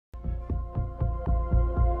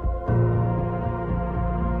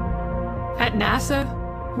At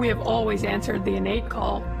NASA, we have always answered the innate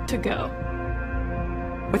call to go.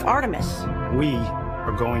 With Artemis, we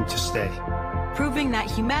are going to stay. Proving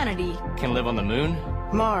that humanity can live on the moon,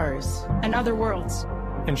 Mars, and other worlds.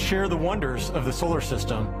 And share the wonders of the solar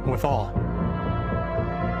system with all.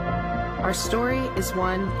 Our story is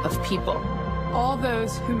one of people. All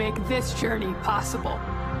those who make this journey possible.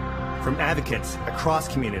 From advocates across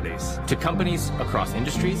communities, to companies across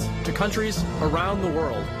industries, to countries around the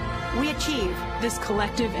world. We achieve this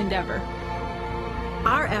collective endeavor.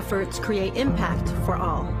 Our efforts create impact for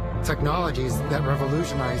all. Technologies that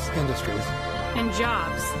revolutionize industries. And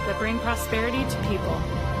jobs that bring prosperity to people.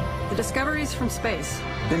 The discoveries from space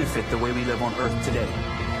benefit the way we live on Earth today.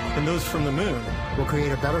 And those from the moon will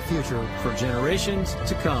create a better future for generations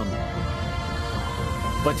to come.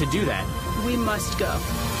 But to do that, we must go.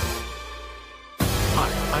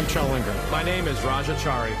 Hi, I'm Kjell Lindgren. My name is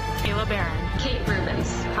Chari. Kayla Barron.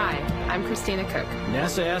 Rubins. Hi, I'm Christina Koch.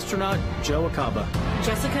 NASA astronaut Joe Acaba.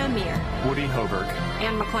 Jessica Meir. Woody Hoburg.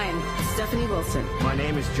 And McClain. Stephanie Wilson. My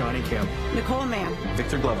name is Jonny Kim. Nicole Mann.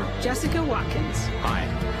 Victor Glover. Jessica Watkins. Hi,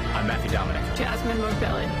 I'm Dominick. Jasmin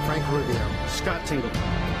Moghbeli. Frank Rubio. Scott Tingle.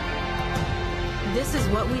 This is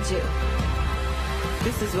what we do.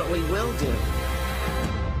 This is what we will do.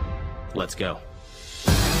 Let's go.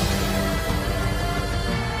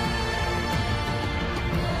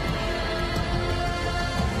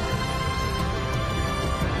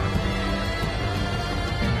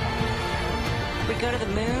 We go to the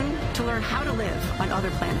moon to learn how to live on other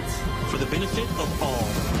planets. For the benefit of all.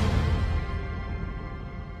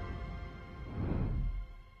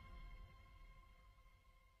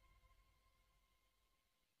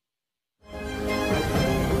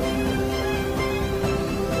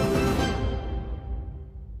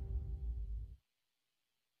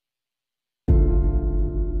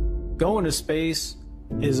 Going to space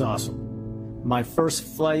is awesome. My first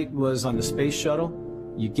flight was on the space shuttle.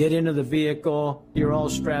 You get into the vehicle, you're all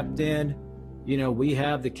strapped in. You know, we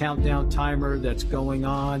have the countdown timer that's going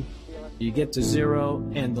on. You get to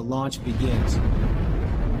 0 and the launch begins.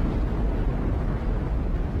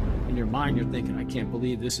 In your mind, you're thinking, I can't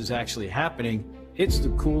believe this is actually happening. It's the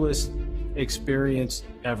coolest experience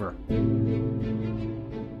ever.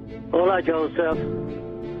 Hola, Joseph.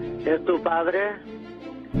 ¿Es tu padre?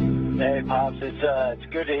 Hey, Pops, it's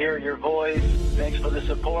good to hear your voice. Thanks for the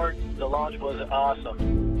support. The launch was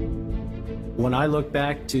awesome. When I look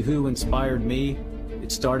back to who inspired me,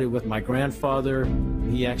 it started with my grandfather.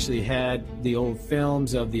 He actually had the old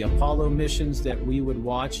films of the Apollo missions that we would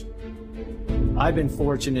watch. I've been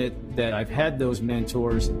fortunate that I've had those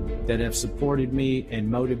mentors that have supported me and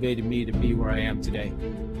motivated me to be where I am today.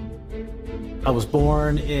 I was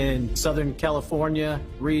born in Southern California,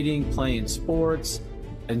 reading, playing sports,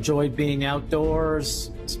 enjoyed being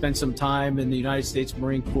outdoors, spent some time in the United States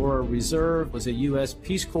Marine Corps Reserve, was a U.S.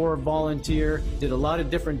 Peace Corps volunteer, did a lot of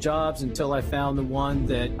different jobs until I found the one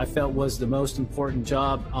that I felt was the most important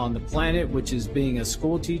job on the planet, which is being a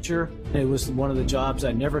school teacher. It was one of the jobs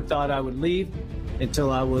I never thought I would leave until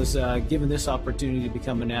I was given this opportunity to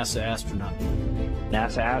become a NASA astronaut.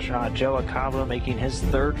 NASA astronaut Joe Acaba making his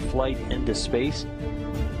third flight into space.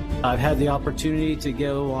 I've had the opportunity to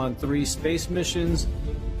go on 3 space missions,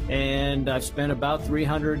 and I've spent about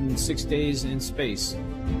 306 days in space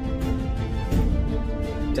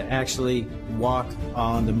to actually walk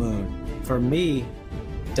on the moon. For me,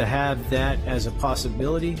 to have that as a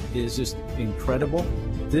possibility is just incredible.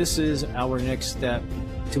 This is our next step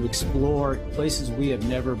to explore places we have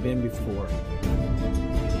never been before.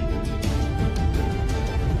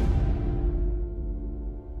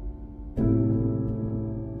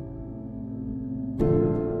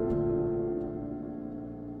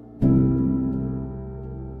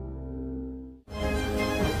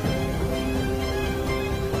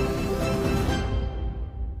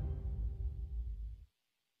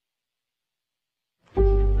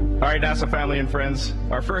 All right, NASA family and friends,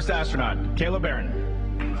 our first astronaut, Kayla Barron.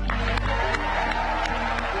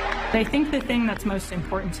 I think the thing that's most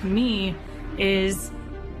important to me is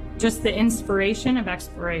just the inspiration of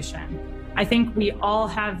exploration. I think we all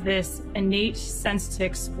have this innate sense to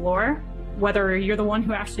explore, whether you're the one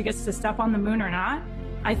who actually gets to step on the moon or not.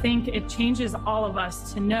 I think it changes all of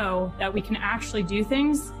us to know that we can actually do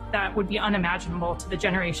things that would be unimaginable to the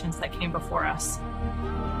generations that came before us.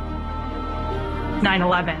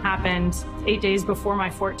 9/11 happened 8 days before my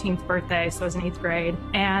 14th birthday, so I was in 8th grade.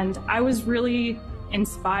 And I was really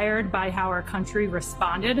inspired by how our country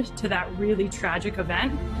responded to that really tragic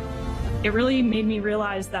event. It really made me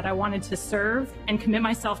realize that I wanted to serve and commit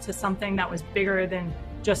myself to something that was bigger than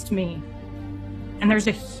just me. And there's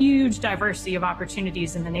a huge diversity of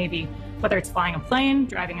opportunities in the Navy. whether it's flying a plane,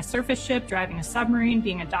 driving a surface ship, driving a submarine,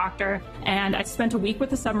 being a doctor. And I spent a week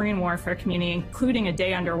with the submarine warfare community, including a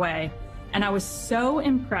day underway. And I was so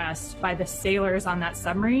impressed by the sailors on that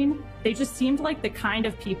submarine. They just seemed like the kind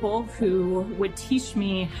of people who would teach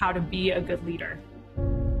me how to be a good leader.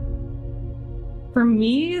 For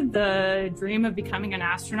me, the dream of becoming an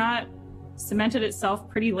astronaut cemented itself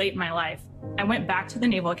pretty late in my life. I went back to the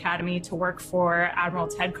Naval Academy to work for Admiral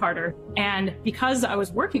Ted Carter. And because I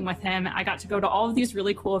was working with him, I got to go to all of these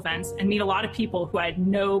really cool events and meet a lot of people who I had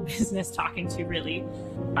no business talking to, really.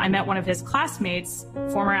 I met one of his classmates,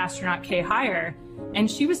 former astronaut Kay Hire, and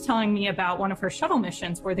she was telling me about one of her shuttle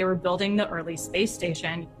missions where they were building the early space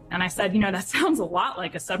station. And I said, that sounds a lot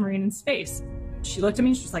like a submarine in space. She looked at me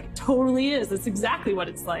and she was like, it totally is. That's exactly what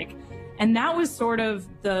it's like. And that was sort of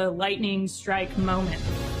the lightning strike moment.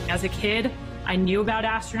 As a kid, I knew about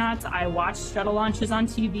astronauts. I watched shuttle launches on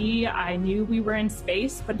TV. I knew we were in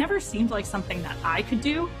space, but never seemed like something that I could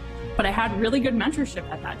do. But I had really good mentorship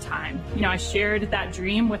at that time. I shared that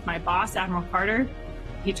dream with my boss, Admiral Carter.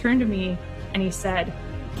 He turned to me and he said,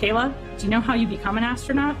 Kayla, do you know how you become an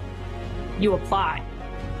astronaut? You apply.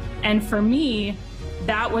 And for me,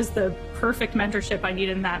 that was the perfect mentorship I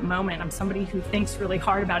needed in that moment. I'm somebody who thinks really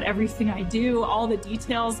hard about everything I do, all the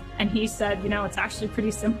details. And he said, it's actually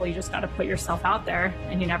pretty simple. You just got to put yourself out there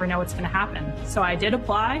and you never know what's going to happen. So I did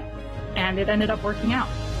apply and it ended up working out.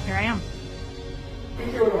 Here I am. I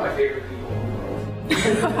think you're one of my favorite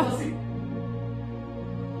people.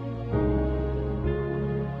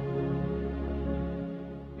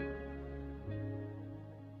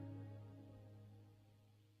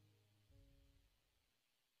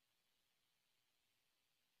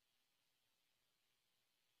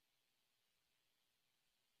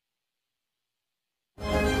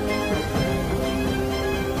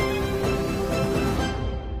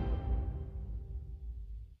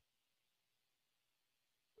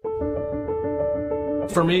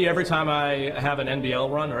 For me, every time I have an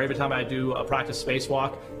NBL run or every time I do a practice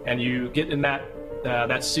spacewalk and you get in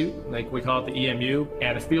that suit, like we call it the EMU,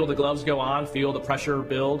 and feel the gloves go on, feel the pressure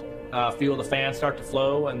build, feel the fans start to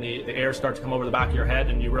flow and the air start to come over the back of your head,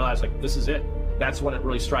 and you realize, like, this is it. That's when it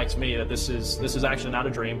really strikes me that this is actually not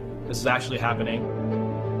a dream. This is actually happening.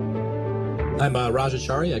 I'm Raja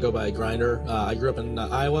Chari. I go by Grinder. I grew up in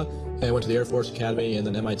Iowa, and I went to the Air Force Academy and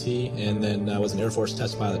then MIT, and then I was an Air Force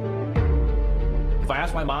test pilot. If I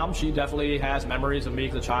ask my mom, she definitely has memories of me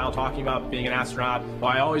as a child talking about being an astronaut.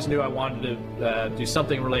 Well, I always knew I wanted to do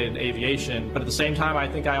something related to aviation, but at the same time, I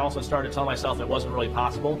think I also started telling myself it wasn't really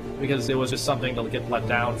possible because it was just something to get let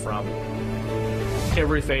down from.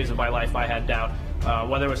 Every phase of my life I had doubt,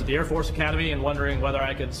 whether it was at the Air Force Academy and wondering whether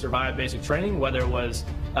I could survive basic training, whether it was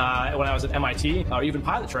when I was at MIT, or even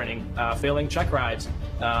pilot training, failing check rides,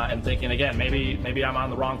 and thinking, again, maybe I'm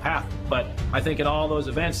on the wrong path. But I think in all those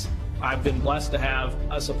events, I've been blessed to have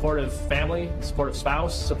a supportive family, supportive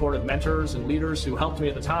spouse, supportive mentors and leaders who helped me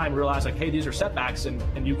at the time realize, like, hey, these are setbacks and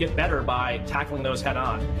you get better by tackling those head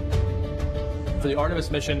on. For the Artemis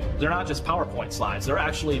mission, they're not just PowerPoint slides. They're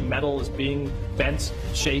actually metal is being bent,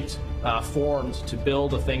 shaped, formed to build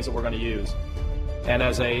the things that we're going to use. And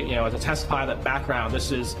as a test pilot background,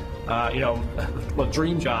 this is a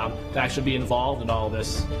dream job to actually be involved in all of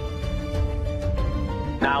this.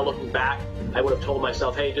 Now looking back, I would have told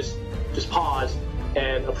myself, hey, just pause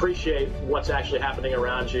and appreciate what's actually happening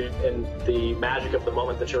around you and the magic of the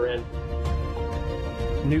moment that you're in.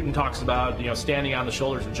 Newton talks about, standing on the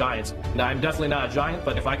shoulders of giants. Now, I'm definitely not a giant,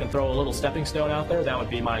 but if I can throw a little stepping stone out there, that would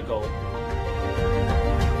be my goal.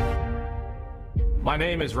 My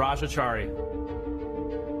name is Raja Chari.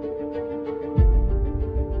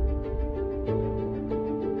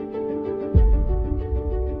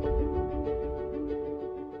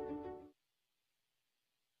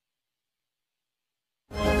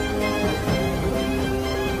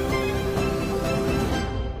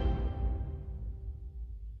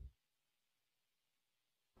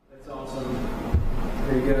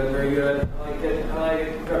 Very good. I like it. I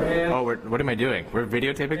like your hand. Oh, what am I doing? We're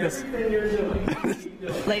videotaping this? Everything you're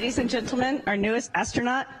doing. Ladies and gentlemen, our newest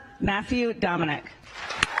astronaut, Matthew Dominick.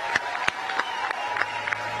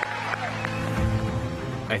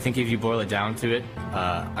 I think if you boil it down to it,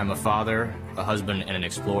 I'm a father, a husband, and an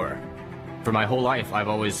explorer. For my whole life, I've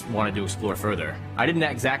always wanted to explore further. I didn't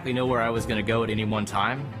exactly know where I was going to go at any one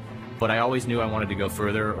time, but I always knew I wanted to go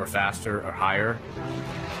further or faster or higher.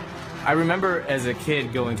 I remember as a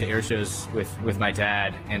kid going to air shows with my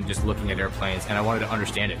dad and just looking at airplanes, and I wanted to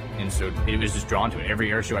understand it, and so it was just drawn to it.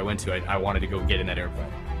 Every air show I went to, I wanted to go get in that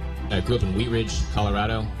airplane. I grew up in Wheat Ridge,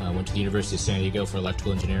 Colorado. I went to the University of San Diego for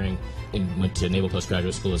electrical engineering and went to Naval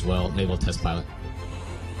Postgraduate School as well, Naval Test Pilot.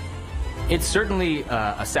 It's certainly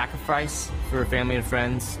a sacrifice for family and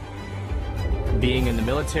friends. Being in the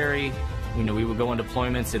military, you know, we would go on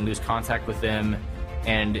deployments and lose contact with them,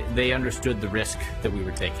 and they understood the risk that we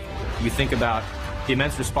were taking. You think about the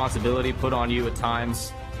immense responsibility put on you at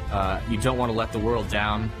times. You don't want to let the world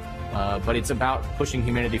down, but it's about pushing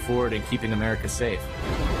humanity forward and keeping America safe.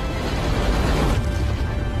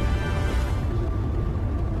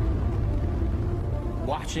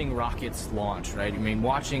 Watching rockets launch, right? I mean,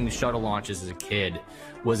 watching shuttle launches as a kid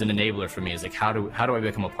was an enabler for me. It's like, how do I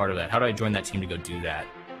become a part of that? How do I join that team to go do that?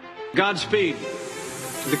 Godspeed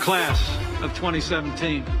to the class of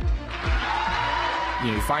 2017. You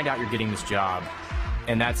know, you find out you're getting this job,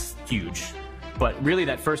 and that's huge. But really,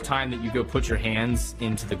 that first time that you go put your hands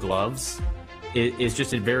into the gloves is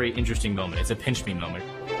just a very interesting moment. It's a pinch me moment,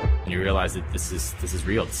 and you realize that this is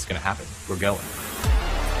real. This is going to happen. We're going.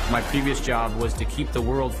 My previous job was to keep the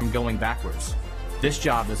world from going backwards. This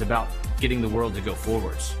job is about getting the world to go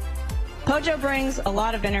forwards. Pojo brings a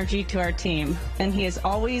lot of energy to our team, and he is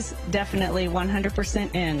always definitely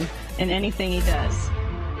 100% in anything he does.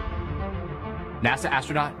 NASA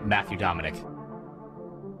astronaut Matthew Dominick.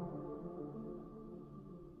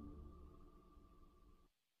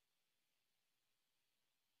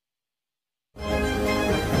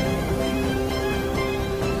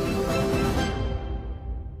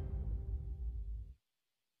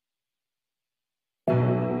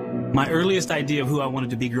 My earliest idea of who I wanted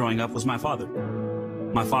to be growing up was my father.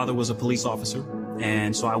 My father was a police officer,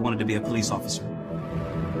 and so I wanted to be a police officer.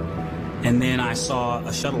 And then I saw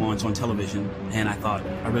a shuttle launch on television, and I thought,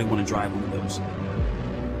 I really want to drive one of those.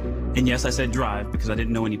 And yes, I said drive because I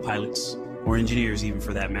didn't know any pilots or engineers even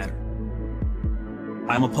for that matter.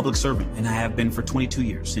 I'm a public servant, and I have been for 22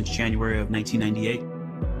 years, since January of 1998.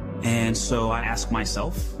 And so I ask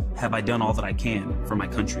myself, have I done all that I can for my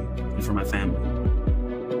country and for my family?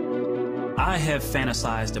 I have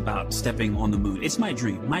fantasized about stepping on the moon. It's my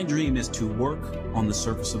dream. My dream is to work on the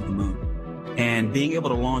surface of the moon. And being able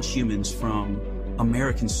to launch humans from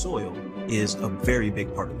American soil is a very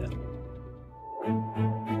big part of that.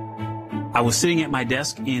 I was sitting at my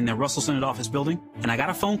desk in the Russell Senate office building, and I got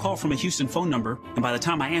a phone call from a Houston phone number, and by the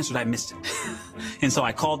time I answered, I missed it. And so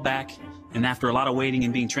I called back, and after a lot of waiting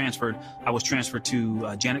and being transferred, I was transferred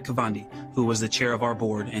to Janet Kavandi, who was the chair of our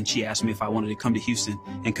board, and she asked me if I wanted to come to Houston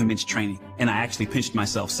and commence training. And I actually pinched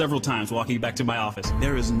myself several times walking back to my office.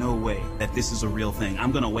 There is no way that this is a real thing.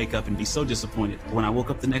 I'm going to wake up and be so disappointed. When I woke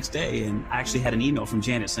up the next day, and I actually had an email from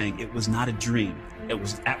Janet saying it was not a dream.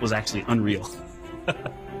 That was actually unreal.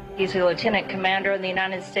 He's a lieutenant commander in the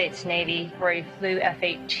United States Navy, where he flew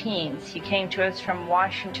F-18s. He came to us from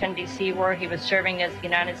Washington, D.C., where he was serving as the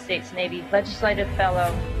United States Navy Legislative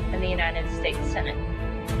Fellow in the United States Senate.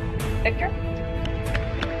 Victor?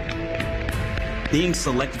 Being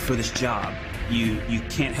selected for this job, you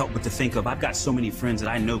can't help but to think of, I've got so many friends that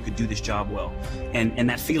I know could do this job well. And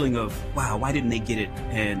that feeling of, wow, why didn't they get it?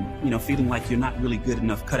 And, you know, feeling like you're not really good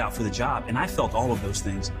enough cut out for the job. And I felt all of those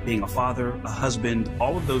things. Being a father, a husband,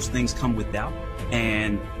 all of those things come with doubt.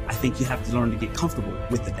 And I think you have to learn to get comfortable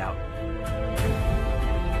with the doubt.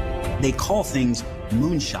 They call things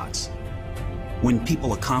moonshots when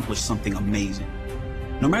people accomplish something amazing.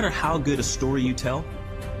 No matter how good a story you tell,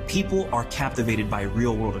 people are captivated by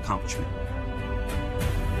real-world accomplishment.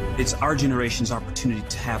 It's our generation's opportunity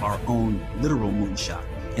to have our own literal moonshot,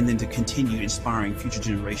 and then to continue inspiring future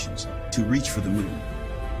generations to reach for the moon.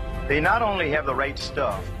 They not only have the right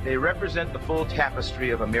stuff, they represent the full tapestry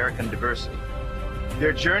of American diversity.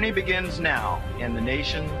 Their journey begins now, and the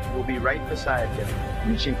nation will be right beside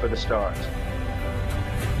them, reaching for the stars.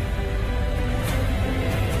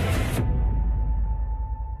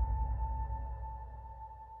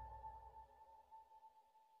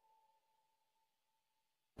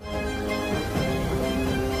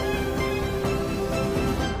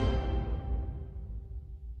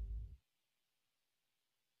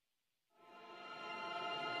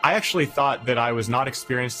 I actually thought that I was not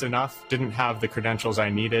experienced enough, didn't have the credentials I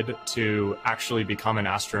needed to actually become an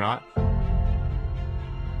astronaut.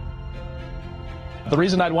 The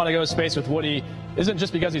reason I'd want to go to space with Woody isn't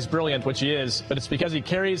just because he's brilliant, which he is, but it's because he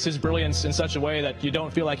carries his brilliance in such a way that you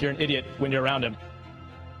don't feel like you're an idiot when you're around him.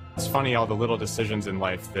 It's funny, all the little decisions in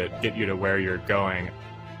life that get you to where you're going.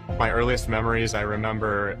 My earliest memories, I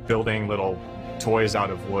remember building little toys out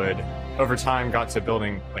of wood. Over time, got to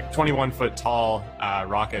building like 21-foot tall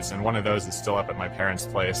rockets, and one of those is still up at my parents'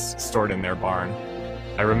 place, stored in their barn.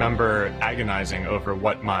 I remember agonizing over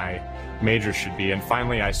what my major should be, and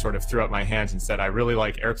finally I sort of threw up my hands and said, I really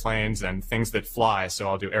like airplanes and things that fly, so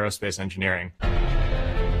I'll do aerospace engineering.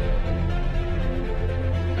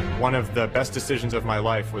 One of the best decisions of my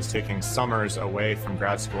life was taking summers away from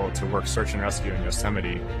grad school to work search and rescue in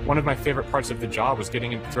Yosemite. One of my favorite parts of the job was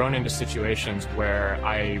getting thrown into situations where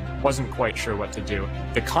I wasn't quite sure what to do.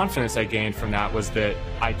 The confidence I gained from that was that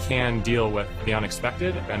I can deal with the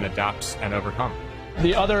unexpected and adapt and overcome.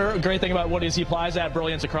 The other great thing about Woody is he applies that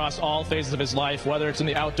brilliance across all phases of his life, whether it's in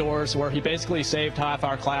the outdoors, where he basically saved half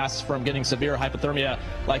our class from getting severe hypothermia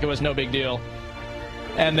like it was no big deal.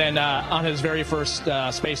 And then on his very first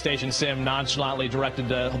space station sim, nonchalantly directed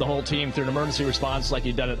the whole team through an emergency response like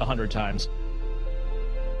he'd done it 100 times.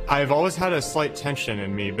 I've always had a slight tension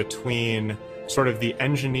in me between sort of the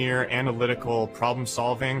engineer, analytical,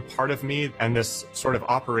 problem-solving part of me and this sort of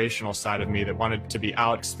operational side of me that wanted to be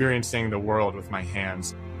out experiencing the world with my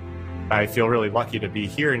hands. I feel really lucky to be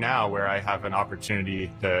here now where I have an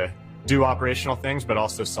opportunity to do operational things, but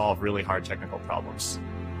also solve really hard technical problems.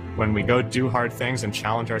 When we go do hard things and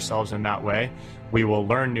challenge ourselves in that way, we will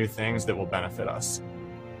learn new things that will benefit us.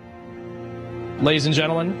 Ladies and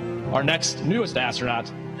gentlemen, our next newest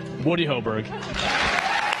astronaut, Woody Hoburg.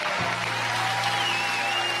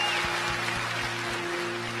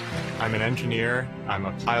 I'm an engineer, I'm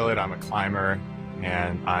a pilot, I'm a climber,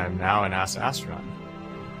 and I'm now a NASA astronaut.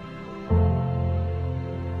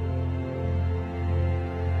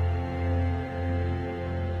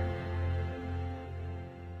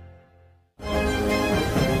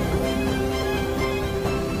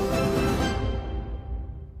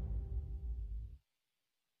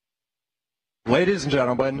 Ladies and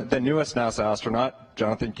gentlemen, the newest NASA astronaut,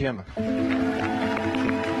 Jonny Kim.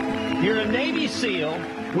 You're a Navy SEAL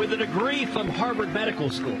with a degree from Harvard Medical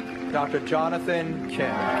School. Dr. Jonny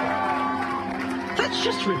Kim. That's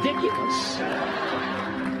just ridiculous.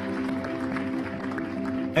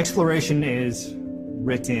 Exploration is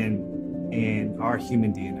written in our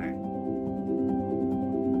human DNA.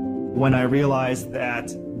 When I realized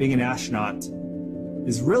that being an astronaut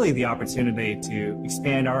is really the opportunity to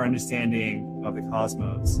expand our understanding of the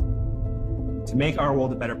cosmos, to make our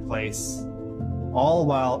world a better place, all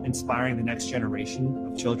while inspiring the next generation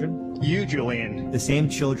of children. You, Julian. The same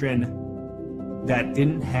children that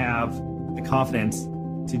didn't have the confidence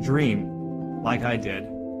to dream like I did.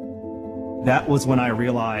 That was when I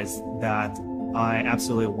realized that I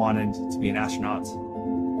absolutely wanted to be an astronaut.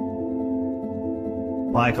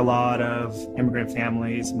 Like a lot of immigrant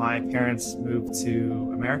families, my parents moved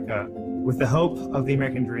to America with the hope of the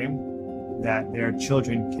American dream that their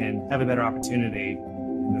children can have a better opportunity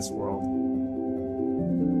in this world.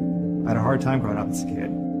 I had a hard time growing up as a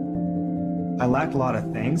kid. I lacked a lot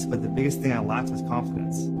of things, but the biggest thing I lacked was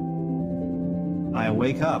confidence. I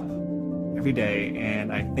wake up every day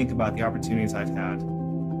and I think about the opportunities I've had.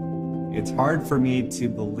 It's hard for me to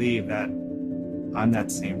believe that I'm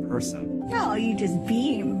that same person. No, you just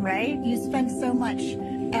beam, right? You spend so much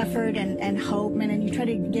effort and hope, and you try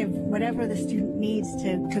to give whatever the student needs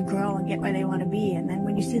to grow and get where they want to be. And then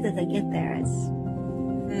when you see that they get there,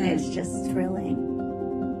 it's just thrilling.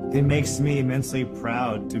 It makes me immensely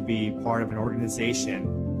proud to be part of an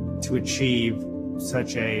organization to achieve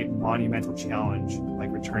such a monumental challenge like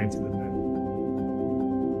returning to the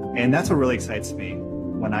moon. And that's what really excites me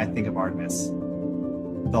when I think of Artemis.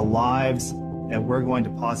 The lives that we're going to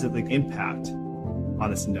positively impact on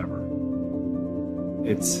this endeavor.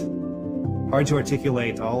 It's hard to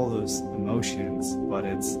articulate all of those emotions, but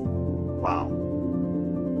it's wow.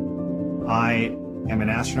 I am an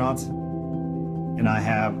astronaut, and I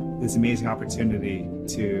have this amazing opportunity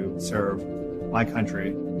to serve my country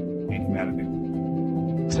and humanity.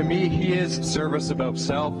 To me, he is service above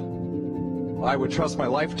self. I would trust my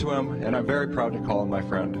life to him, and I'm very proud to call him my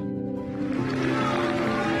friend.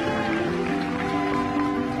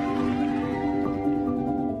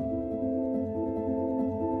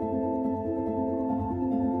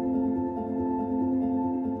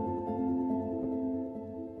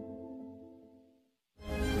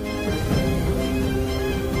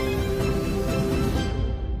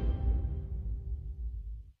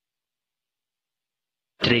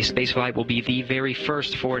 Today's spaceflight will be the very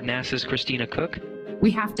first for NASA's Christina Koch.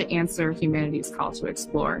 We have to answer humanity's call to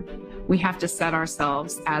explore. We have to set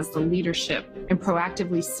ourselves as the leadership and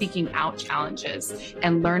proactively seeking out challenges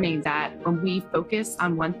and learning that when we focus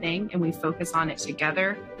on one thing and we focus on it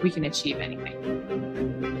together, we can achieve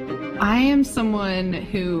anything. I am someone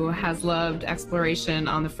who has loved exploration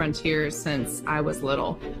on the frontiers since I was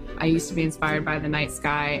little. I used to be inspired by the night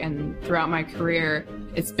sky, and throughout my career,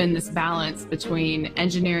 it's been this balance between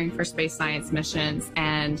engineering for space science missions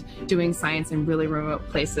and doing science in really remote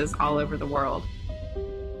places all over the world.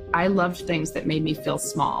 I loved things that made me feel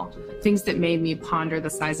small, things that made me ponder the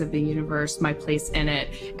size of the universe, my place in it,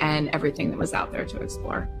 and everything that was out there to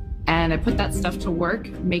explore. And I put that stuff to work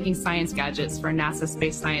making science gadgets for NASA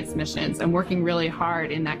space science missions and working really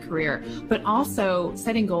hard in that career, but also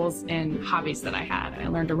setting goals in hobbies that I had. I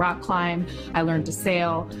learned to rock climb, I learned to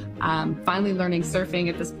sail, finally learning surfing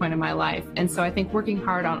at this point in my life. And so I think working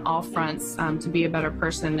hard on all fronts to be a better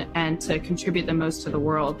person and to contribute the most to the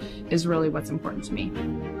world is really what's important to me.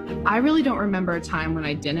 I really don't remember a time when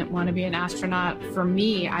I didn't want to be an astronaut. For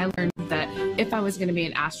me, I learned that if I was going to be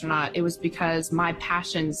an astronaut, it was because my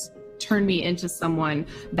passions turned me into someone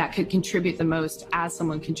that could contribute the most as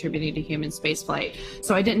someone contributing to human spaceflight.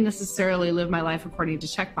 So I didn't necessarily live my life according to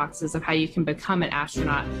checkboxes of how you can become an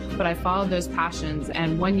astronaut, but I followed those passions,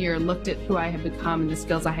 and one year looked at who I had become and the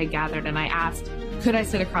skills I had gathered, and I asked, could I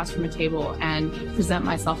sit across from a table and present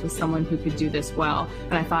myself as someone who could do this well?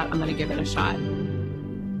 And I thought, I'm going to give it a shot.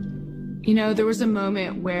 You know, there was a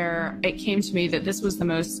moment where it came to me that this was the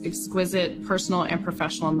most exquisite personal and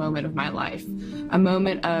professional moment of my life, a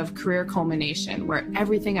moment of career culmination where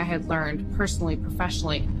everything I had learned personally,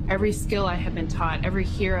 professionally, every skill I had been taught, every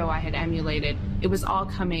hero I had emulated, it was all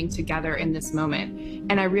coming together in this moment.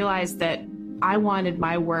 And I realized that I wanted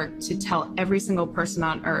my work to tell every single person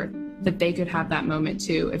on Earth that they could have that moment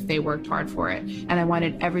too if they worked hard for it. And I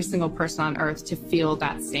wanted every single person on Earth to feel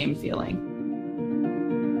that same feeling.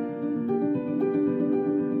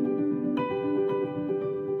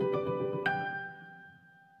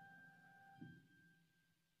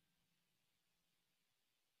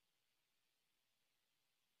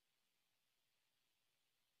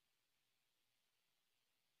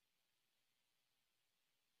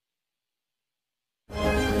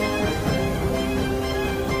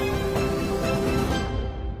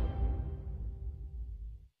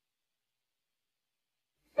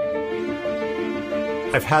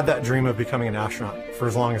 I've had that dream of becoming an astronaut for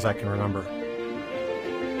as long as I can remember.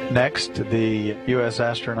 Next, the U.S.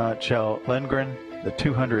 astronaut Kjell Lindgren, the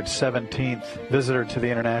 217th visitor to the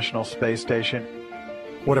International Space Station.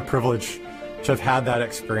 What a privilege to have had that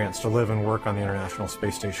experience, to live and work on the International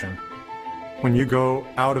Space Station. When you go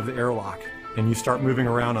out of the airlock and you start moving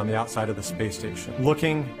around on the outside of the space station,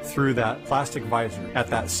 looking through that plastic visor at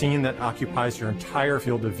that scene that occupies your entire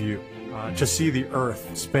field of view, to see the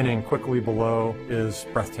Earth spinning quickly below is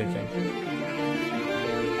breathtaking.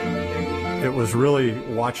 It was really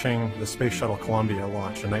watching the Space Shuttle Columbia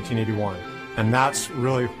launch in 1981. And that's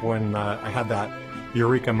really when I had that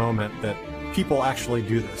eureka moment that people actually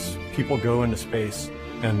do this. People go into space,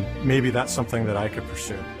 and maybe that's something that I could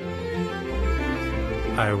pursue.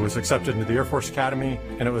 I was accepted into the Air Force Academy,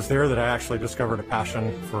 and it was there that I actually discovered a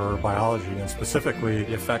passion for biology, and specifically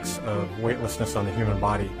the effects of weightlessness on the human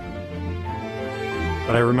body.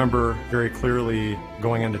 But I remember very clearly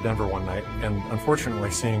going into Denver one night and unfortunately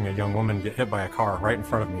seeing a young woman get hit by a car right in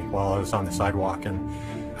front of me while I was on the sidewalk. And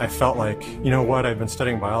I felt like, you know what, I've been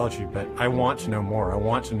studying biology, but I want to know more. I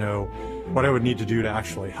want to know what I would need to do to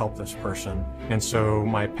actually help this person. And so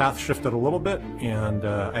my path shifted a little bit, and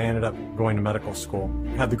I ended up going to medical school.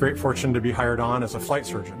 I had the great fortune to be hired on as a flight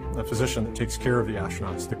surgeon, a physician that takes care of the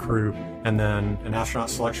astronauts, the crew. And then an astronaut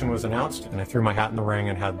selection was announced, and I threw my hat in the ring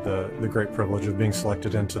and had the great privilege of being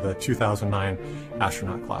selected into the 2009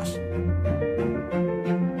 astronaut class.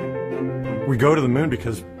 We go to the moon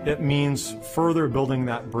because it means further building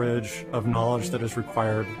that bridge of knowledge that is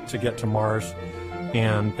required to get to Mars,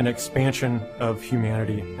 and an expansion of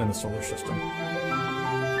humanity in the solar system.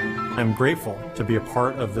 I'm grateful to be a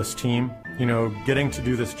part of this team. You know, getting to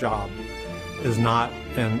do this job is not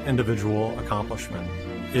an individual accomplishment.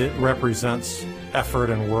 It represents effort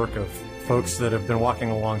and work of folks that have been walking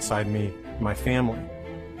alongside me, my family,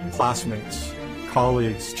 classmates,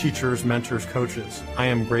 colleagues, teachers, mentors, coaches. I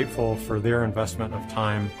am grateful for their investment of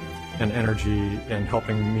time and energy in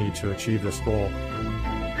helping me to achieve this goal.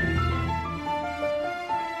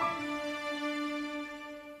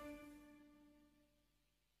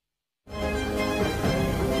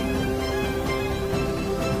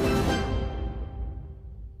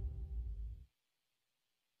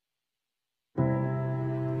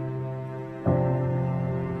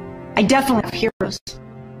 I definitely have heroes.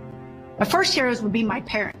 My first heroes would be my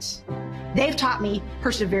parents. They've taught me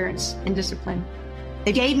perseverance and discipline.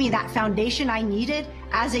 They gave me that foundation I needed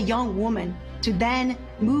as a young woman to then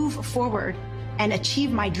move forward and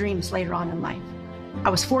achieve my dreams later on in life. I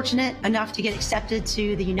was fortunate enough to get accepted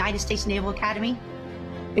to the United States Naval Academy.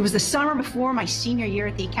 It was the summer before my senior year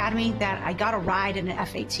at the Academy that I got a ride in an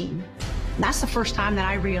F-18. And that's the first time that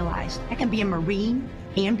I realized I can be a Marine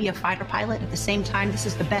and be a fighter pilot at the same time. This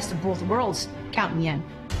is the best of both worlds, count me in.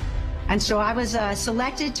 And so I was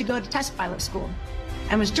selected to go to test pilot school.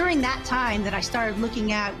 And it was during that time that I started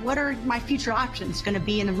looking at what are my future options going to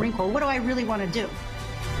be in the Marine Corps? What do I really want to do?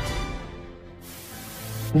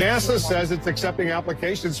 NASA says it's accepting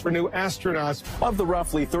applications for new astronauts. Of the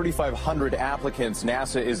roughly 3,500 applicants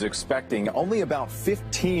NASA is expecting, only about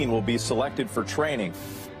 15 will be selected for training.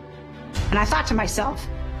 And I thought to myself,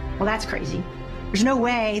 well, that's crazy. There's no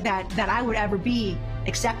way that I would ever be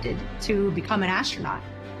accepted to become an astronaut.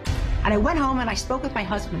 And I went home and I spoke with my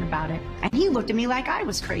husband about it, and he looked at me like I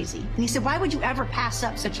was crazy. And he said, why would you ever pass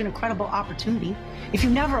up such an incredible opportunity? If you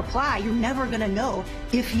never apply, you're never gonna know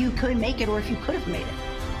if you could make it or if you could have made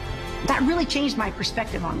it. That really changed my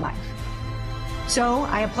perspective on life. So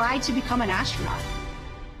I applied to become an astronaut,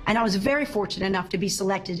 and I was very fortunate enough to be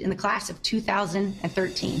selected in the class of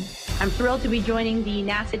 2013. I'm thrilled to be joining the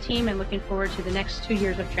NASA team and looking forward to the next 2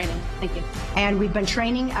 years of training. Thank you. And we've been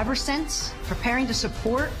training ever since, preparing to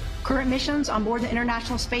support current missions on board the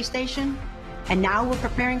International Space Station, and now we're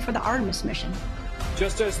preparing for the Artemis mission.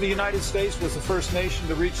 Just as the United States was the first nation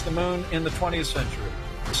to reach the moon in the 20th century,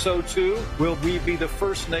 so too will we be the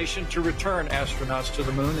first nation to return astronauts to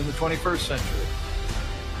the moon in the 21st century.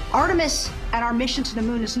 Artemis and our mission to the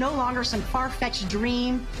moon is no longer some far-fetched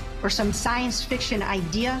dream or some science fiction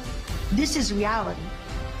idea. This is reality.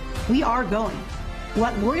 We are going.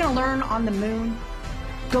 What we're going to learn on the moon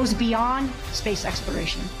goes beyond space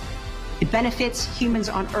exploration. It benefits humans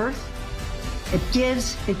on Earth. It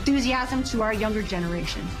gives enthusiasm to our younger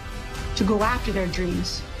generation to go after their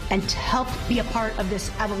dreams and to help be a part of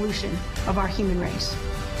this evolution of our human race.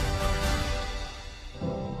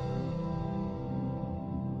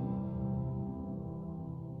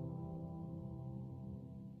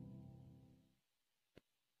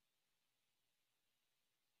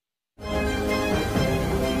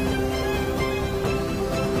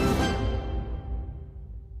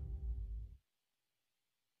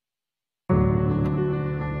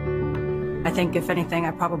 I think, if anything,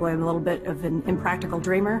 I probably am a little bit of an impractical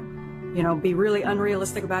dreamer. You know, be really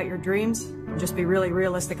unrealistic about your dreams, just be really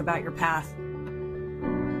realistic about your path.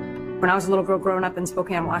 When I was a little girl growing up in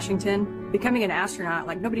Spokane, Washington, becoming an astronaut,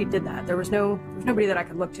 like, nobody did that. There was nobody that I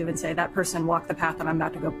could look to and say, that person walked the path that I'm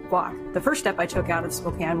about to go walk. The first step I took out of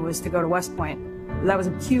Spokane was to go to West Point. That was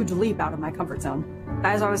a huge leap out of my comfort zone.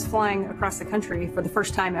 As I was flying across the country for the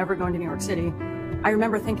first time ever going to New York City, I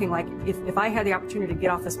remember thinking, like, if I had the opportunity to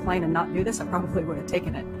get off this plane and not do this, I probably would have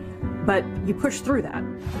taken it. But you push through that.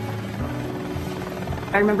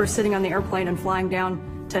 I remember sitting on the airplane and flying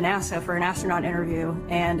down to NASA for an astronaut interview,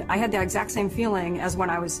 and I had the exact same feeling as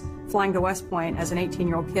when I was flying to West Point as an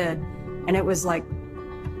 18-year-old kid, and it was like,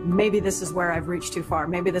 maybe this is where I've reached too far,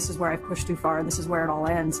 maybe this is where I've pushed too far, and this is where it all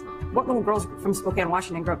ends. What little girls from Spokane,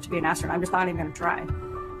 Washington grow up to be an astronaut? I'm just not even going to try.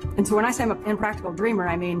 And so when I say I'm an impractical dreamer,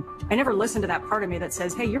 I mean, I never listened to that part of me that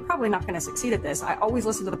says, hey, you're probably not going to succeed at this. I always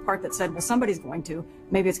listened to the part that said, well, somebody's going to.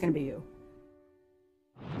 Maybe it's going to be you.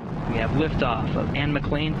 We have liftoff of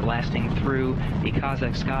McClain blasting through the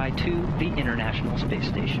Kazakh sky to the International Space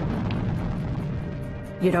Station.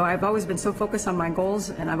 You know, I've always been so focused on my goals,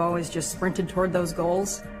 and I've always just sprinted toward those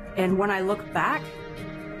goals. And when I look back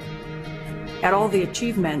at all the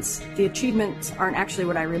achievements aren't actually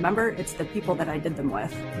what I remember, it's the people that I did them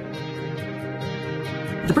with.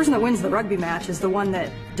 The person that wins the rugby match is the one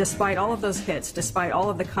that, despite all of those hits, despite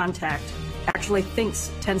all of the contact, actually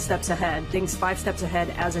thinks 10 steps ahead, thinks 5 steps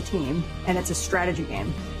ahead as a team, and it's a strategy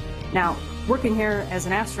game. Now, working here as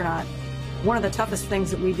an astronaut, one of the toughest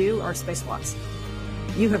things that we do are spacewalks.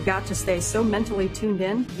 You have got to stay so mentally tuned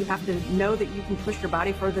in. You have to know that you can push your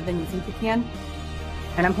body further than you think you can.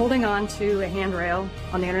 And I'm holding on to a handrail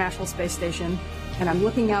on the International Space Station, and I'm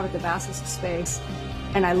looking out at the vastness of space,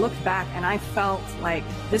 and I looked back and I felt like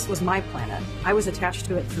this was my planet. I was attached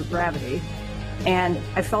to it through gravity, and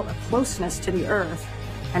I felt a closeness to the Earth,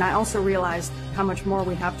 and I also realized how much more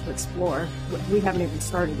we have to explore. We haven't even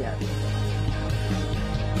started yet.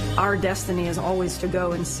 Our destiny is always to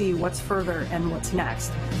go and see what's further and what's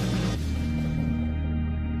next.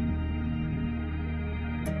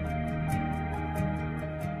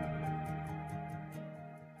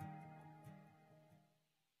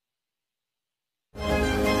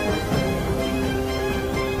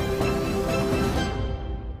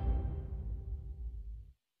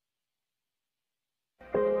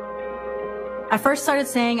 I first started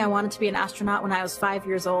saying I wanted to be an astronaut when I was 5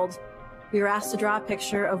 years old. We were asked to draw a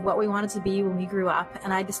picture of what we wanted to be when we grew up,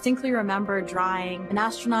 and I distinctly remember drawing an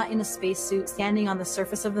astronaut in a spacesuit standing on the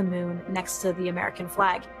surface of the moon next to the American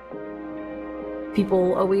flag.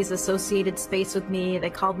 People always associated space with me. They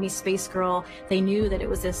called me Space Girl. They knew that it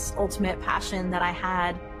was this ultimate passion that I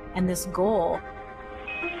had and this goal.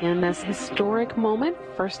 In this historic moment,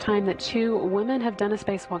 first time that two women have done a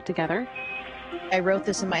spacewalk together, I wrote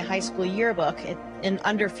this in my high school yearbook.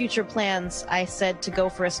 Under future plans, I said to go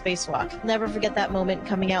for a spacewalk. Never forget that moment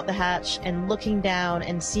coming out the hatch and looking down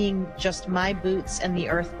and seeing just my boots and the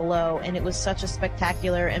earth below. And it was such a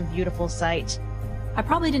spectacular and beautiful sight. I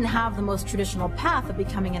probably didn't have the most traditional path of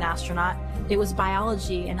becoming an astronaut. It was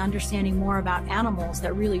biology and understanding more about animals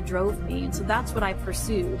that really drove me. And so that's what I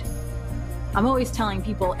pursued. I'm always telling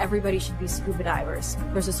people everybody should be scuba divers.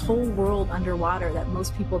 There's this whole world underwater that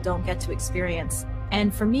most people don't get to experience.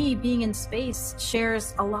 And for me, being in space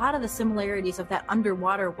shares a lot of the similarities of that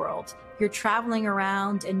underwater world. You're traveling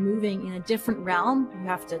around and moving in a different realm. You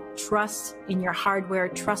have to trust in your hardware,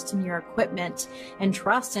 trust in your equipment, and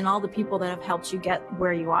trust in all the people that have helped you get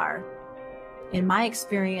where you are. In my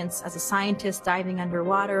experience as a scientist diving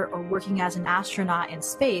underwater or working as an astronaut in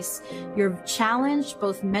space, you're challenged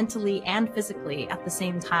both mentally and physically at the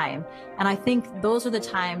same time. And I think those are the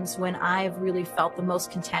times when I've really felt the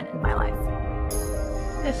most content in my life.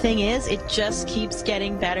 The thing is, it just keeps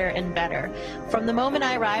getting better and better. From the moment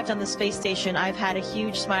I arrived on the space station, I've had a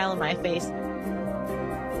huge smile on my face.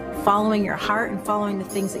 Following your heart and following the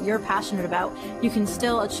things that you're passionate about, you can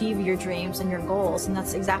still achieve your dreams and your goals, and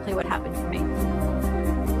that's exactly what happened for me.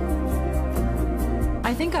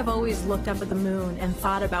 I think I've always looked up at the moon and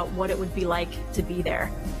thought about what it would be like to be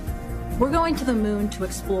there. We're going to the moon to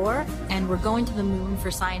explore, and we're going to the moon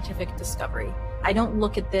for scientific discovery. I don't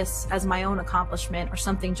look at this as my own accomplishment or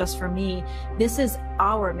something just for me. This is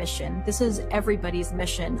our mission. This is everybody's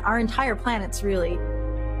mission, our entire planet's really.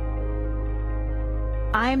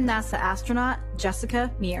 I'm NASA astronaut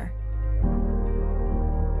Jessica Meir.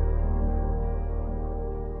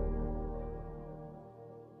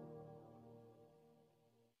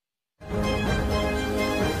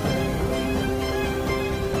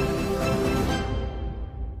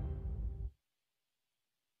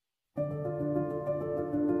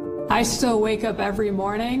 I still wake up every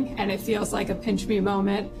morning and it feels like a pinch me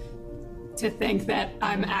moment to think that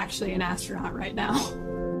I'm actually an astronaut right now.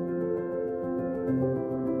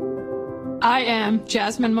 I am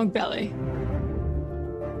Jasmin Moghbeli.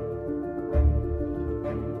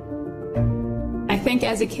 I think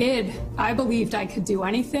as a kid, I believed I could do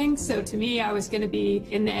anything. So to me, I was going to be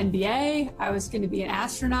in the NBA, I was going to be an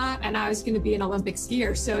astronaut, and I was going to be an Olympic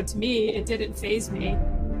skier. So to me, it didn't faze me.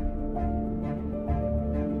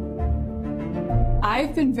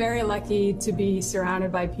 I've been very lucky to be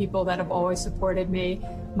surrounded by people that have always supported me.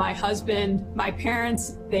 My husband, my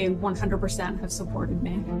parents, they 100% have supported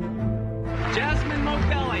me. Jasmin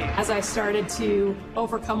Moghbeli. As I started to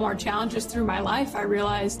overcome more challenges through my life, I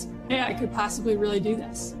realized, hey, I could possibly really do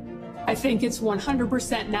this. I think it's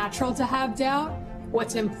 100% natural to have doubt.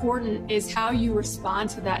 What's important is how you respond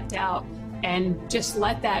to that doubt and just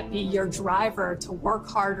let that be your driver to work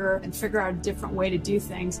harder and figure out a different way to do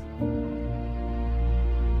things.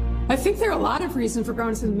 I think there are a lot of reasons for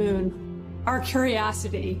going to the moon. Our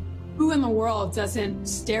curiosity. Who in the world doesn't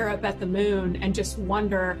stare up at the moon and just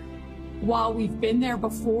wonder, while we've been there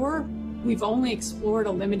before, we've only explored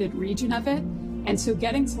a limited region of it. And so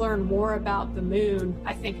getting to learn more about the moon,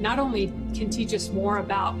 I think not only can teach us more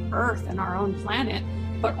about Earth and our own planet,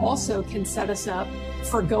 but also can set us up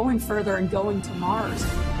for going further and going to Mars.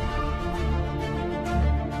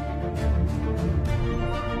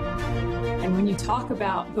 And when you talk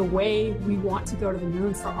about the way we want to go to the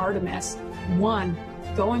moon for Artemis, one,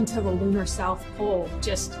 going to the lunar South Pole,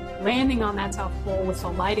 just landing on that South Pole with the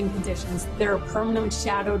lighting conditions. They're a permanently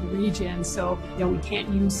shadowed region, so we can't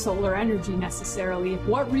use solar energy necessarily.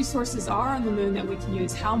 What resources are on the moon that we can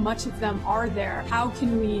use? How much of them are there? How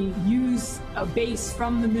can we use a base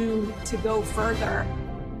from the moon to go further?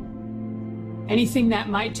 Anything that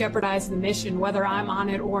might jeopardize the mission, whether I'm on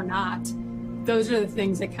it or not. Those are the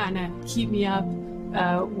things that kind of keep me up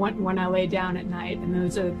when I lay down at night, and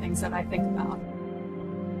those are the things that I think about.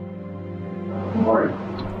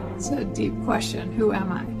 It's a deep question. Who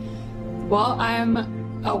am I? Well,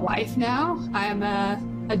 I'm a wife now. I'm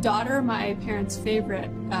a daughter, my parents'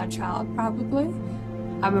 favorite child, probably.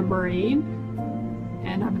 I'm a Marine,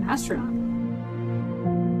 and I'm an astronaut.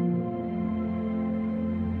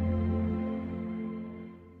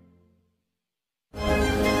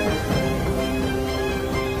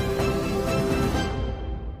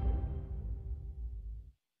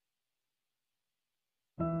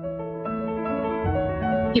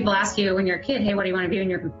 People ask you when you're a kid, hey, what do you want to be when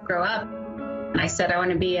you grow up? And I said, I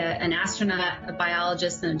want to be an astronaut, a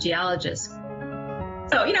biologist, and a geologist.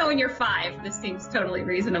 So, when you're 5, this seems totally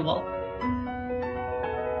reasonable.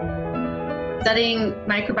 Studying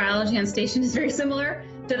microbiology on station is very similar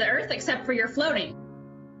to the Earth, except for you're floating.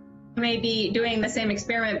 You may be doing the same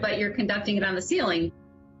experiment, but you're conducting it on the ceiling.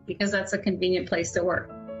 because that's a convenient place to work.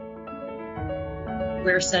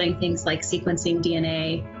 We're studying things like sequencing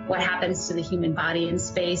DNA, what happens to the human body in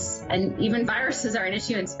space, and even viruses are an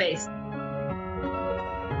issue in space.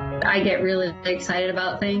 I get really excited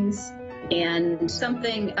about things, and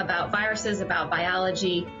something about viruses, about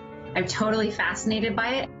biology, I'm totally fascinated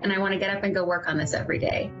by it, and I want to get up and go work on this every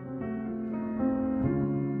day.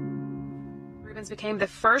 Rubins became the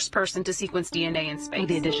first person to sequence DNA in space. With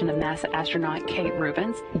the addition of NASA astronaut Kate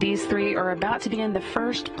Rubins, these three are about to begin the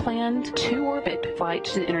first planned to-orbit flight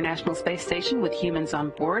to the International Space Station with humans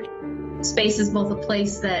on board. Space is both a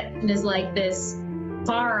place that is like this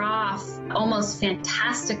far off, almost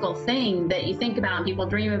fantastical thing that you think about and people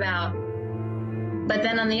dream about. But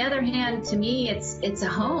then on the other hand, to me, it's a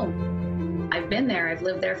home. I've been there. I've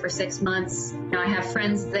lived there for 6 months. You know, I have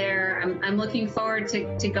friends there. I'm looking forward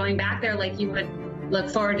to going back there like you would look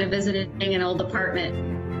forward to visiting an old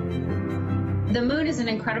apartment. The moon is an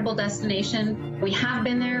incredible destination. We have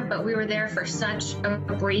been there, but we were there for such a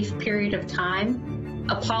brief period of time.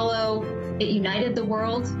 Apollo, it united the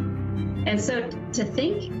world. And so to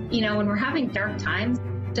think, you know, when we're having dark times,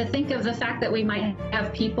 to think of the fact that we might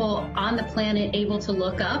have people on the planet able to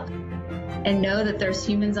look up and know that there's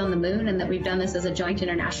humans on the moon and that we've done this as a joint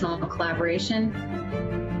international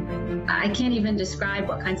collaboration, I can't even describe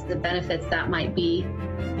what kinds of benefits that might be,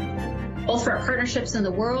 both for our partnerships in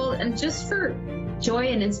the world and just for joy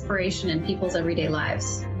and inspiration in people's everyday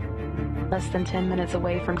lives. Less than 10 minutes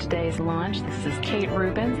away from today's launch, this is Kate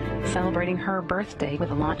Rubins celebrating her birthday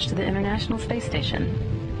with a launch to the International Space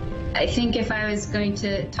Station. I think if I was going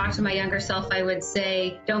to talk to my younger self, I would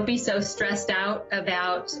say, don't be so stressed out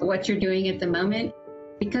about what you're doing at the moment,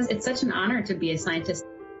 because it's such an honor to be a scientist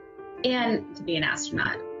and to be an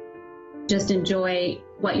astronaut. Just enjoy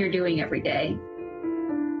what you're doing every day.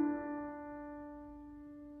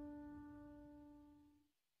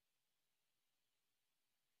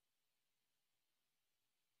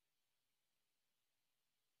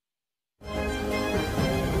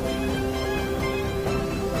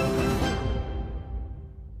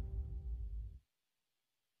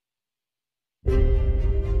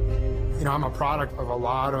 You know, I'm a product of a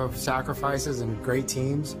lot of sacrifices and great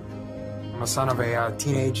teams. I'm a son of a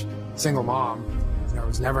teenage single mom. You know, it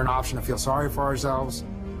was never an option to feel sorry for ourselves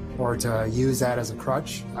or to use that as a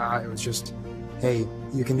crutch. It was just, hey,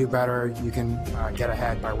 you can do better, you can get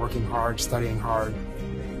ahead by working hard, studying hard.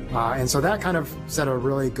 And so that kind of set a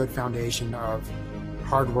really good foundation of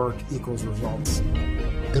hard work equals results.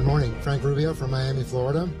 Good morning, Frank Rubio from Miami,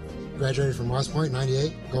 Florida. Graduated from West Point,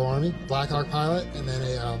 98, Go Army, Black Hawk pilot, and then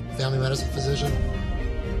a family medicine physician.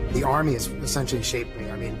 The Army has essentially shaped me.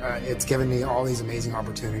 I mean, it's given me all these amazing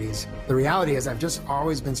opportunities. The reality is I've just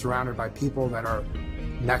always been surrounded by people that are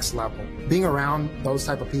next level. Being around those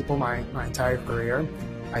type of people my entire career,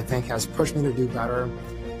 I think has pushed me to do better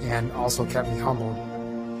and also kept me humble.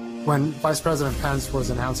 When Vice President Pence was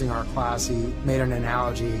announcing our class, he made an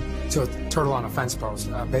analogy to a turtle on a fence post,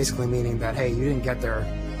 basically meaning that, hey, you didn't get there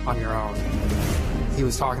on your own. He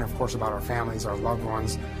was talking, of course, about our families, our loved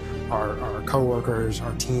ones, our co-workers,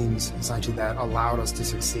 our teams, essentially, that allowed us to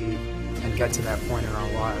succeed and get to that point in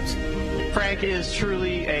our lives. Frank is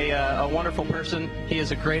truly a wonderful person. He is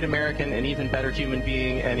a great American, an even better human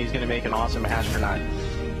being, and he's going to make an awesome astronaut.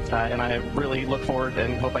 And I really look forward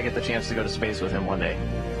and hope I get the chance to go to space with him one day.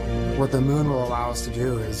 What the moon will allow us to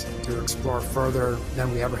do is to explore further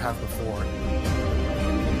than we ever have before.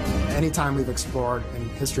 Anytime we've explored in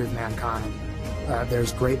the history of mankind,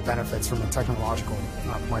 there's great benefits from a technological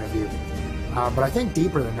point of view. But I think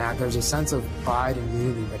deeper than that, there's a sense of pride and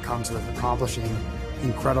unity that comes with accomplishing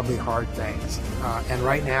incredibly hard things. And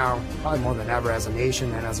right now, probably more than ever as a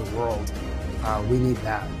nation and as a world, we need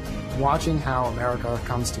that. Watching how America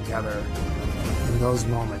comes together in those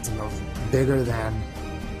moments, in those bigger than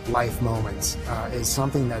life moments, is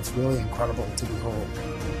something that's really incredible to behold.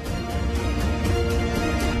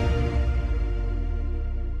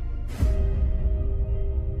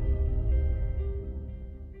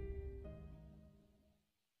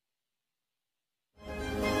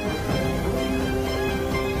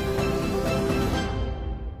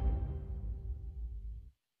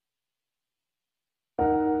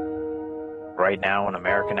 Right now, an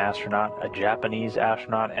American astronaut, a Japanese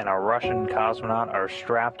astronaut, and a Russian cosmonaut are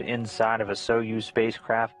strapped inside of a Soyuz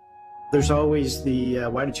spacecraft. There's always the,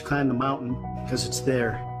 why did you climb the mountain? Because it's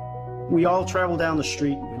there. We all travel down the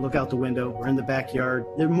street, we look out the window, we're in the backyard.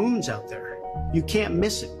 There are moons out there. You can't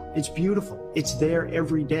miss it. It's beautiful. It's there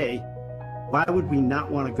every day. Why would we not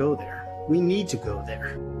want to go there? We need to go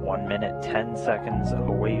there. 1 minute, 10 seconds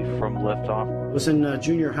away from liftoff. I was in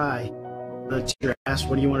junior high. The teacher asked,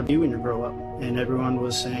 what do you want to be when you grow up? And everyone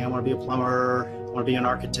was saying, I want to be a plumber, I want to be an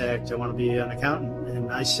architect, I want to be an accountant.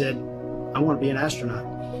 And I said, I want to be an astronaut.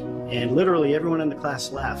 And literally everyone in the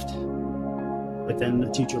class laughed. But then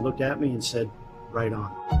the teacher looked at me and said, right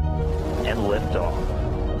on. And lift off.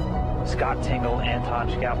 Scott Tingle, Anton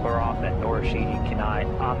Shkaplerov, and Norishiki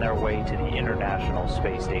Kanai on their way to the International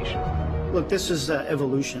Space Station. Look, this is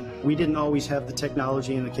evolution. We didn't always have the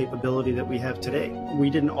technology and the capability that we have today. We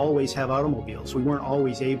didn't always have automobiles. We weren't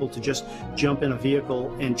always able to just jump in a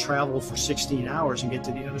vehicle and travel for 16 hours and get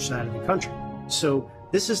to the other side of the country. So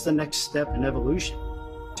this is the next step in evolution,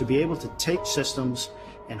 to be able to take systems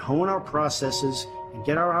and hone our processes and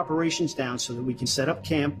get our operations down so that we can set up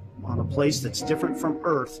camp on a place that's different from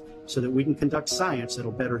Earth so that we can conduct science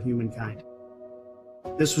that'll better humankind.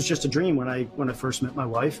 This was just a dream when I first met my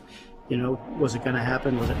wife. You know, was it going to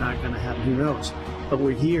happen? Was it not going to happen? Who knows? But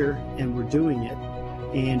we're here and we're doing it.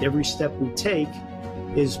 And every step we take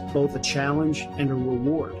is both a challenge and a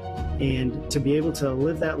reward. And to be able to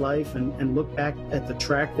live that life and look back at the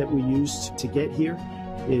track that we used to get here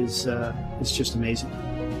is just amazing.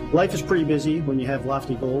 Life is pretty busy when you have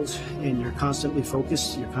lofty goals and you're constantly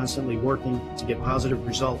focused, you're constantly working to get positive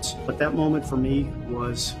results. But that moment for me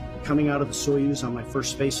was coming out of the Soyuz on my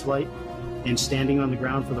first space flight and standing on the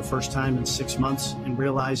ground for the first time in 6 months and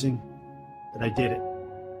realizing that I did it.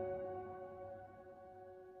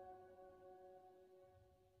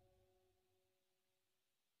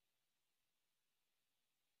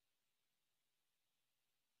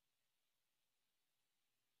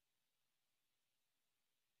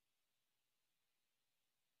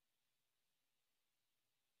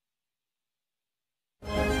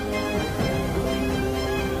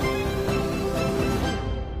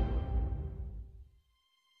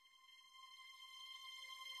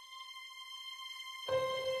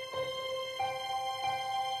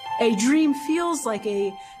 A dream feels like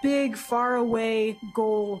a big, faraway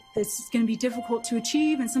goal that's going to be difficult to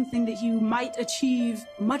achieve and something that you might achieve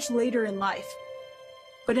much later in life.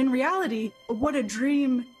 But in reality, what a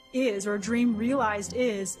dream is, or a dream realized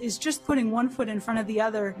is just putting one foot in front of the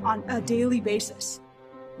other on a daily basis.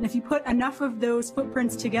 And if you put enough of those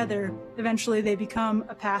footprints together, eventually they become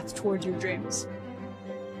a path towards your dreams.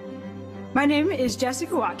 My name is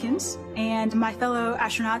Jessica Watkins, and my fellow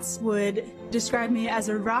astronauts would describe me as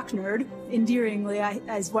a rock nerd, endearingly,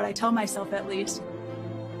 as what I tell myself at least.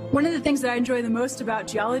 One of the things that I enjoy the most about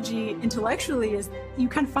geology intellectually is you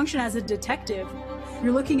kind of function as a detective.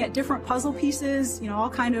 You're looking at different puzzle pieces, all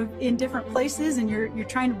kind of in different places, and you're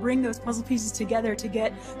trying to bring those puzzle pieces together to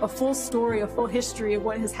get a full story, a full history of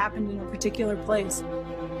what has happened in a particular place.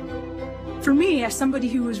 For me, as somebody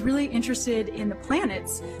who was really interested in the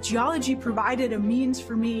planets, geology provided a means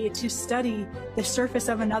for me to study the surface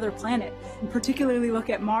of another planet, and particularly look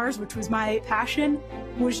at Mars, which was my passion,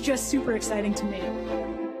 was just super exciting to me.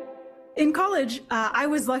 In college, I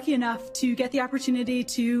was lucky enough to get the opportunity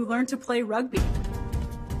to learn to play rugby.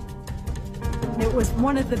 It was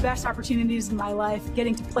one of the best opportunities in my life,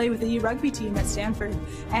 getting to play with the rugby team at Stanford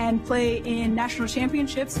and play in national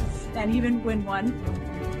championships and even win one.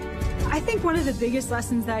 I think one of the biggest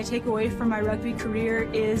lessons that I take away from my rugby career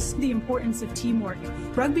is the importance of teamwork.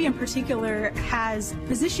 Rugby in particular has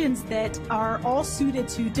positions that are all suited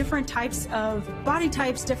to different types of body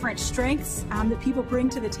types, different strengths that people bring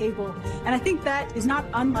to the table. And I think that is not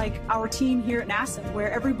unlike our team here at NASA,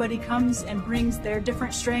 where everybody comes and brings their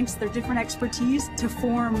different strengths, their different expertise to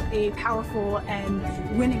form a powerful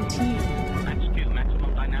and winning team.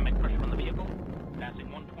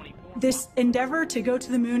 This endeavor to go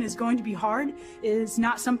to the moon is going to be hard. It is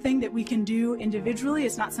not something that we can do individually.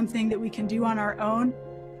 It's not something that we can do on our own.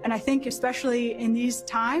 And I think especially in these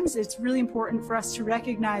times, it's really important for us to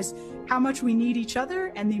recognize how much we need each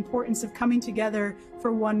other and the importance of coming together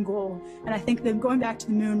for one goal. And I think that going back to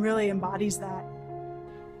the moon really embodies that.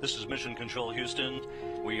 This is Mission Control Houston.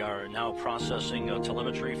 We are now processing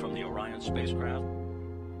telemetry from the Orion spacecraft.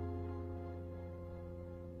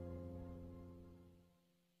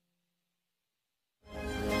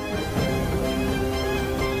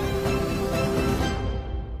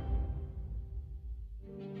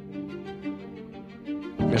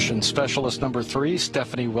 Mission Specialist number 3,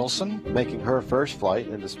 Stephanie Wilson. Making her first flight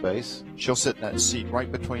into space. She'll sit in that seat right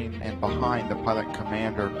between and behind the pilot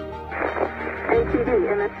commander. NTD,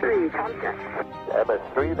 MS3, contact.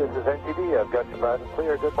 MS3, this is NTD. I've got you loud and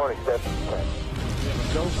clear. Good morning, Stephanie.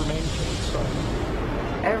 Go for maintain start.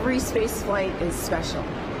 Every space flight is special.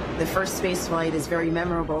 The first space flight is very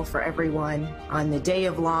memorable for everyone. On the day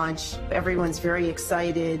of launch, everyone's very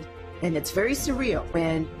excited. And it's very surreal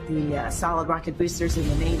when the solid rocket boosters and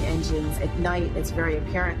the main engines ignite. It's very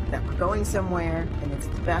apparent that we're going somewhere, and it's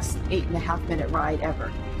the best 8.5-minute ride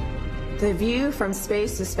ever. The view from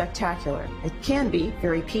space is spectacular. It can be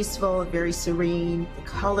very peaceful, very serene. The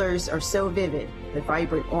colors are so vivid. The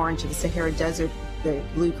vibrant orange of the Sahara Desert, the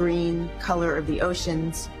blue-green color of the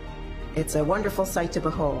oceans. It's a wonderful sight to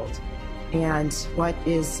behold. And what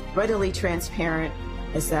is readily transparent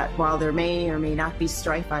is that while there may or may not be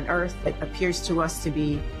strife on Earth, it appears to us to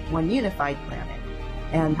be one unified planet.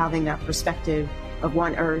 And having that perspective of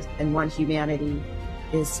one Earth and one humanity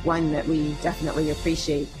is one that we definitely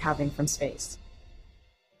appreciate having from space.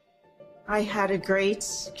 I had a great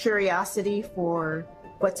curiosity for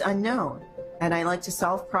what's unknown, and I like to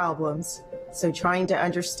solve problems. So trying to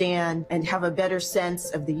understand and have a better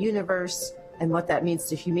sense of the universe and what that means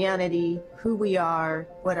to humanity, who we are,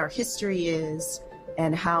 what our history is,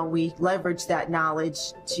 and how we leverage that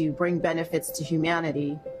knowledge to bring benefits to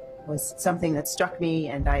humanity was something that struck me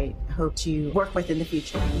and I hope to work with in the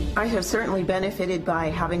future. I have certainly benefited by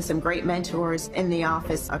having some great mentors in the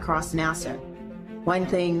office across NASA. One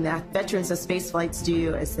thing that veterans of space flights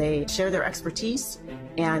do is they share their expertise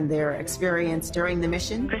and their experience during the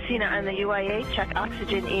mission. Christina, on the UIA, check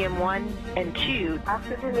oxygen EM1 and 2.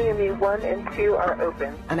 Oxygen EM1 and 2 are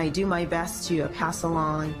open. And I do my best to pass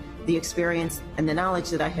along the experience and the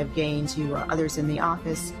knowledge that I have gained to others in the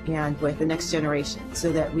office and with the next generation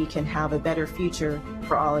so that we can have a better future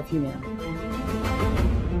for all of humanity.